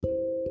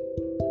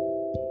The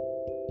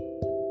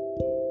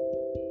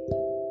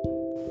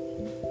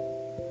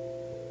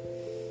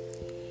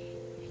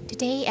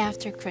day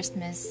after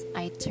Christmas,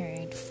 I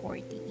turned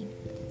 40.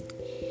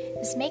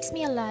 This makes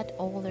me a lot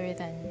older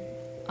than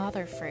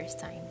other first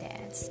time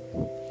dads.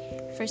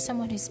 For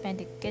someone who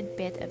spent a good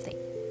bit of the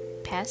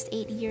past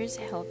 8 years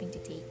helping to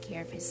take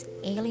care of his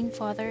ailing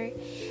father,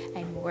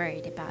 I'm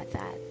worried about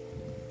that.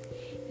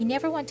 You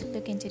never want to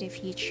look into the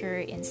future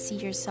and see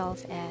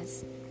yourself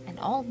as an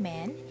old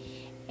man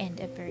and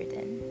a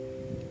burden.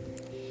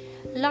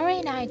 Laura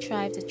and I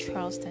drive to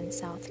Charleston,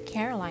 South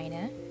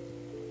Carolina.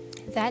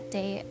 That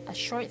day, a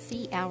short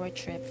 3-hour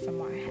trip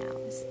from our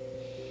house.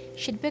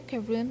 She'd booked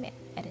a room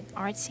at an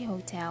artsy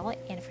hotel,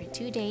 and for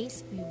 2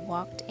 days, we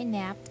walked and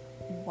napped.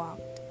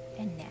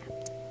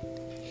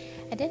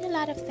 I did a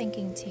lot of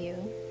thinking too.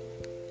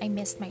 I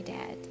missed my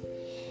dad.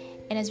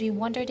 And as we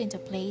wandered into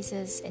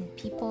places and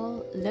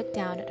people looked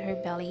down at her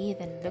belly,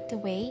 then looked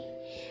away,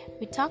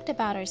 we talked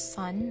about our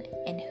son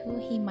and who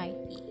he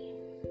might be.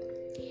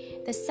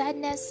 The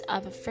sadness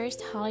of a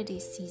first holiday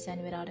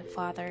season without a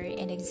father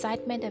and the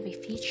excitement of a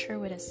future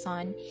with a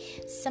son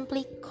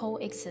simply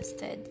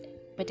coexisted,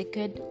 but the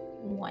good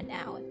won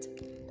out.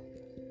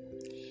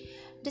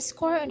 The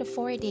score on the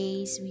 4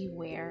 days we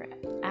were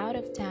out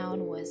of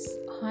town was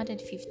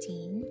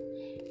 115,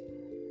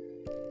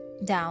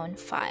 down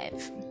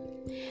 5.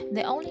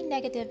 The only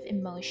negative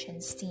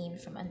emotions stemmed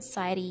from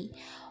anxiety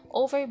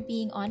over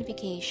being on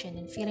vacation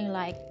and feeling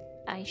like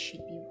I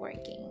should be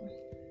working.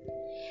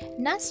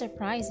 Not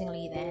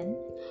surprisingly, then,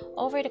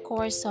 over the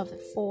course of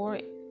the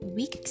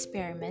 4-week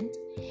experiment,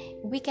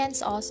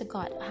 weekends also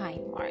got high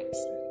marks.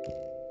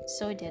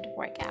 So did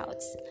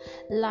workouts,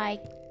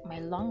 like my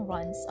long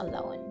runs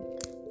alone.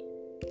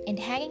 And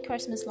hanging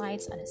Christmas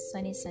lights on a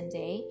sunny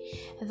Sunday,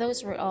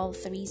 those were all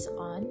threes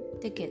on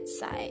the good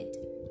side.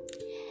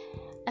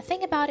 A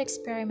thing about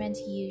experiment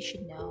you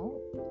should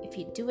know: if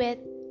you do it,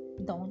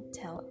 don't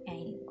tell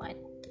anyone.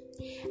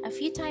 A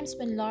few times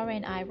when Laura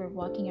and I were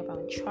walking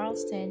around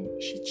Charleston,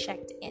 she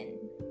checked in.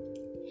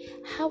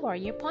 "How are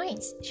your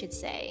points?" she'd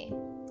say.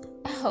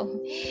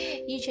 "Oh,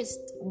 you just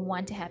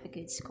want to have a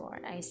good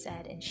score," I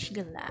said, and she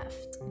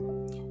laughed.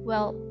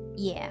 "Well,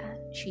 yeah,"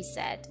 she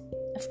said.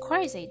 "Of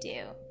course I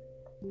do."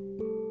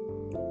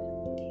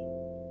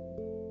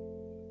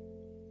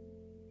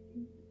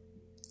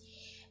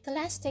 The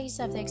last days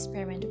of the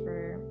experiment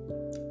were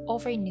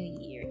over New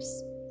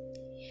Year's.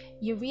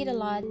 You read a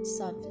lot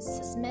of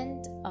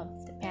assessment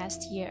of the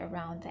past year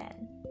around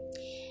then.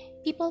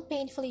 People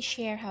painfully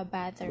share how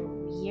bad their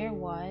year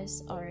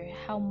was or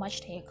how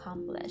much they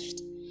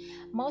accomplished.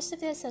 Most of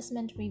the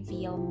assessment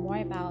reveal more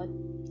about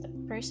the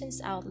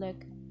person's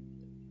outlook,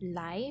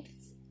 life,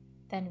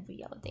 than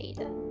real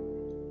data.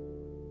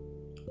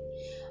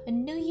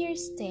 On New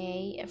Year's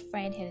Day, a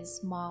friend had a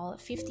small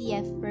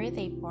 50th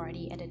birthday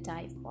party at a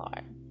dive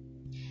bar.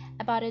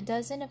 About a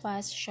dozen of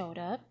us showed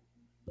up.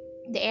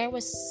 The air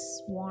was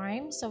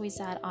warm, so we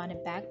sat on a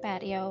back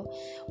patio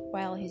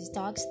while his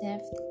dog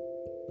sniffed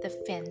the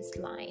fence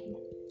line.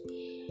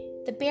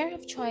 The beer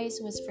of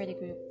choice was for the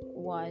group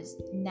was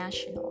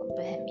National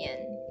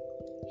Bohemian.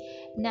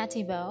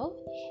 Nativo,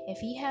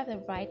 if you have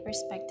the right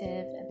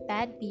perspective, a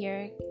bad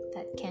beer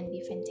that can be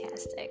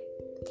fantastic.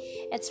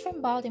 It's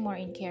from Baltimore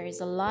and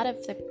carries a lot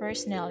of the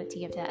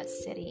personality of that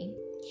city.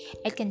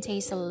 It can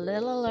taste a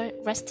little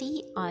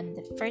rusty on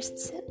the first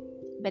sip,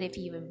 but if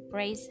you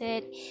embrace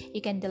it,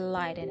 you can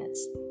delight in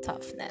its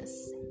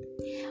toughness.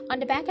 On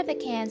the back of the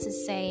cans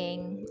is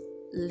saying,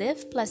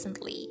 "Live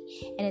pleasantly,"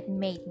 and it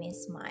made me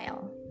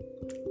smile.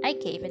 I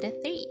gave it a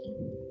 3.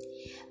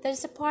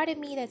 There's a part of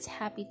me that's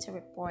happy to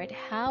report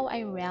how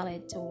I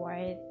rallied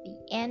toward the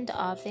end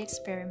of the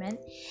experiment,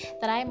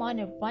 that I'm on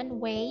a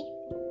runway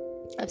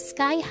of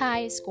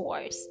sky-high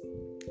scores.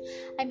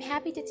 I'm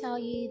happy to tell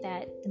you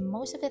that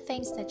most of the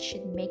things that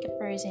should make a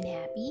person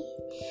happy,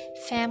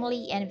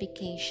 family and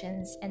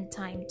vacations and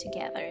time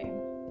together,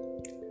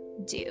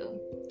 do.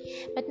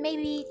 But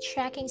maybe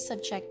tracking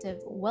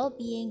subjective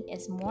well-being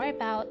is more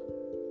about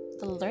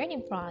the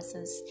learning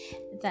process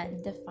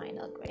than the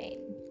final grade.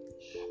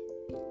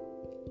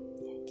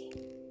 Okay.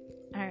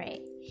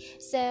 Alright,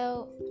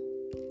 so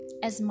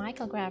as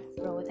Michael Graff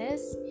wrote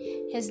this,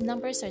 his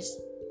numbers are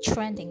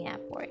trending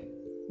upward.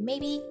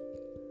 Maybe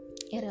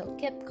it'll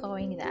keep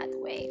going that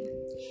way.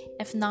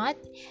 If not,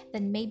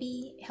 then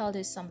maybe he'll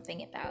do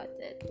something about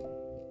it.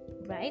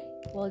 Right?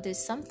 We'll do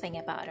something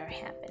about our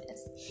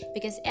happiness,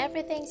 because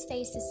everything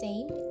stays the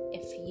same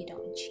if you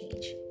don't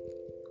change.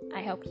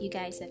 I hope you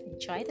guys have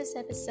enjoyed this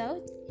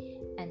episode.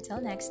 Until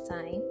next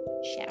time,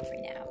 ciao for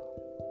now.